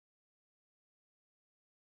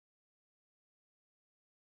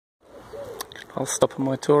I'll stop on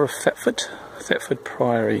my tour of Thetford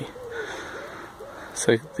Priory.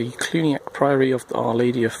 So the Cluniac Priory of Our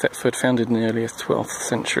Lady of Thetford, founded in the earliest 12th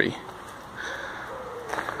century.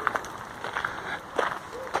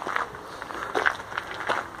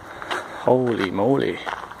 Holy moly!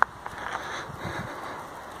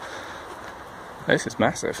 This is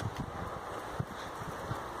massive.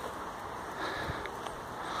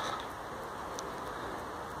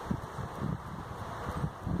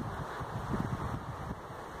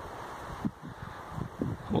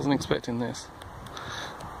 Wasn't expecting this.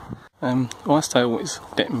 Whilst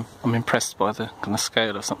I'm impressed by the kind of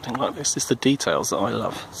scale of something like this, it's the details that I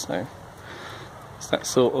love. So it's that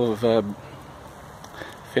sort of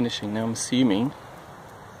finishing. Now I'm assuming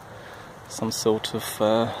some sort of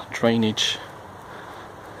drainage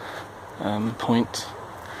point.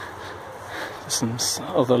 Some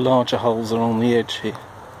other larger holes are on the edge here,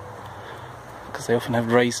 because they often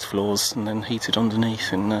have raised floors and then heated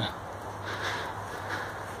underneath. And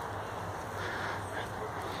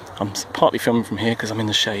I'm partly filming from here because I'm in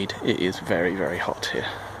the shade. It is very, very hot here.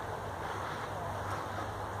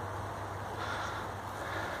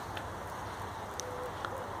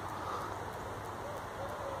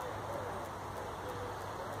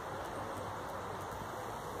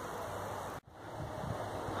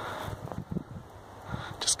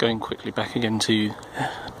 Just going quickly back again to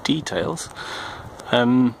details.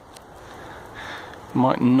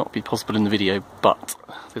 Might not be possible in the video, but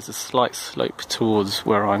there's a slight slope towards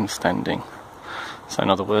where I'm standing. So in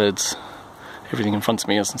other words, everything in front of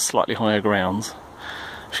me is on slightly higher grounds.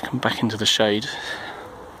 If you come back into the shade,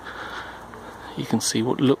 you can see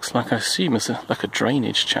what looks like, I assume, is like a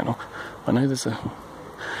drainage channel. I know there's a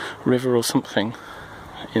river or something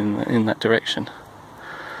in that direction,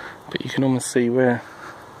 but you can almost see where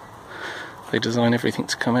they design everything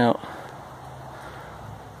to come out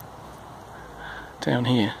down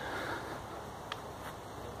here.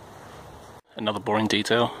 Another boring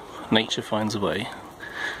detail, nature finds a way.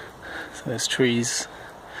 So there's trees,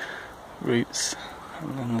 roots,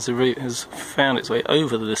 and then the root has found its way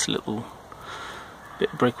over this little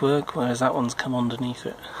bit of brickwork, whereas that one's come underneath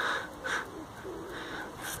it.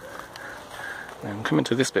 Now I'm coming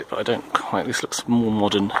to this bit, but I don't quite, this looks more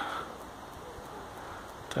modern.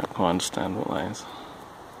 Don't quite understand what that is.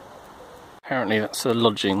 Apparently that's a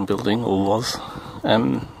lodging building, or was.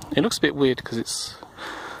 It looks a bit weird because it's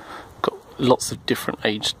got lots of different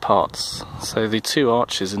aged parts. So the two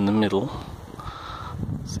arches in the middle,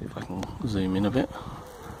 let's see if I can zoom in a bit.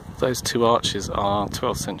 Those two arches are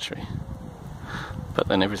 12th century, but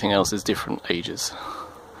then everything else is different ages.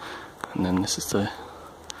 And then this is the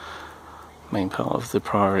main part of the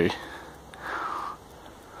priory.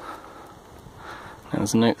 Now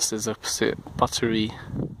there's a note that says opposite buttery,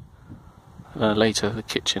 later the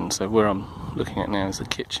kitchen, so where I'm looking at now is the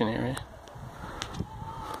kitchen area.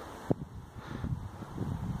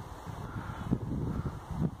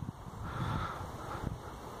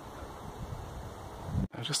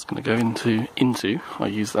 I'm just going to go into, I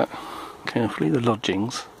use that carefully, the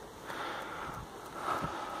lodgings.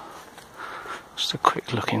 Just a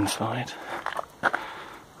quick look inside.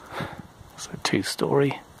 So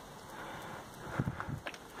 2-storey.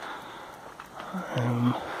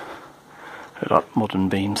 Like modern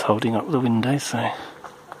beams holding up the windows, so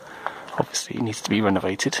obviously it needs to be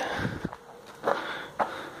renovated.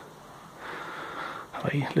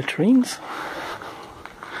 Clay latrines.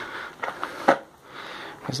 Or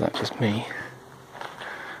is that just me?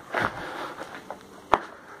 Right,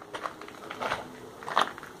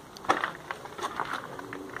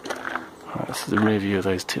 this is the rear view of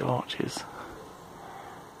those two arches.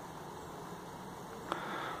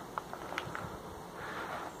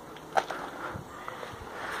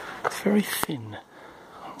 Very thin.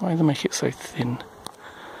 Why do they make it so thin?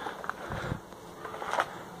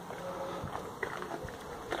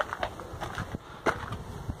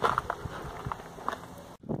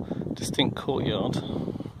 Distinct courtyard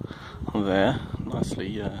there,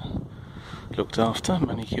 nicely looked after,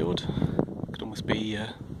 manicured. Could almost be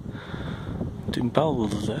doing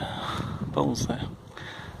bowls there.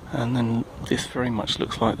 And then this very much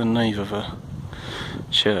looks like the nave of a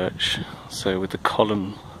church. So with the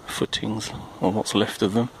column footings, or what's left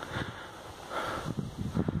of them.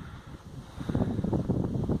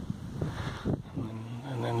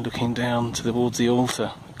 And then looking down towards the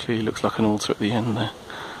altar, it clearly looks like an altar at the end there.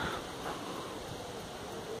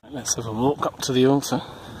 Let's have a walk up to the altar.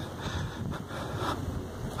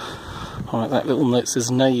 Alright, that little note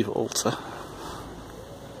says nave altar.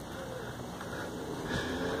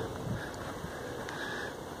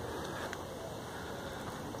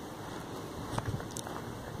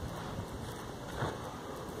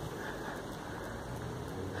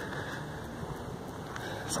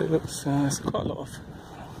 So it looks, there's quite a lot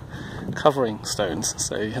of covering stones.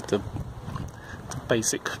 So you had the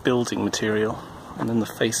basic building material and then the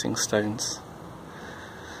facing stones.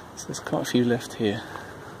 So there's quite a few left here.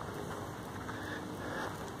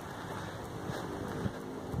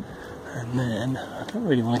 And then, I don't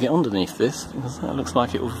really want to get underneath this because that looks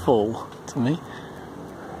like it will fall to me.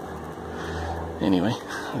 Anyway,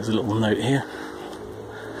 there's a little note here.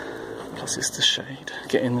 Plus it's the shade.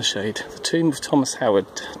 Get in the shade. The tomb of Thomas Howard,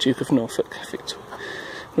 Duke of Norfolk, Victor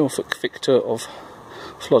of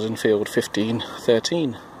Floddenfield,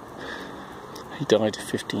 1513. He died in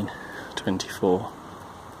 1524.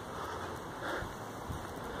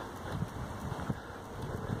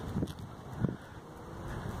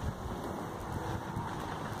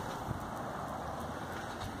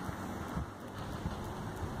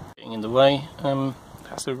 Getting in the way,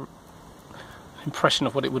 that's an impression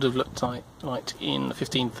of what it would have looked like in the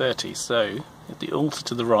 1530s. So the altar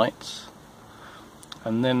to the right,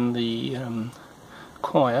 and then the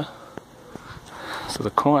choir. So the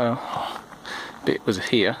choir bit was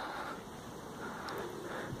here,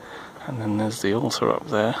 and then there's the altar up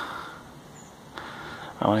there.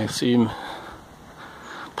 I assume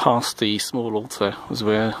past the small altar was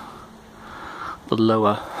where the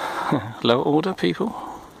lower order people,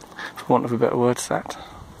 for want of a better word, sat.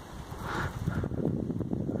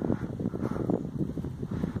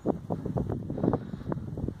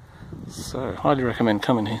 So, highly recommend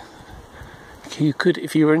coming here. You could,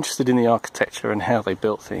 if you were interested in the architecture and how they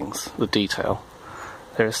built things, the detail,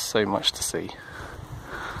 there is so much to see.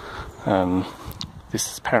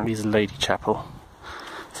 This apparently is a lady chapel.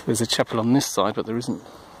 So there's a chapel on this side, but there isn't.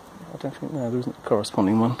 I don't think, no, there isn't a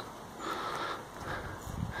corresponding one.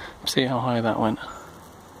 See how high that went.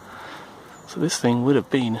 So this thing would have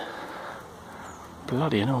been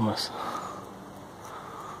bloody enormous.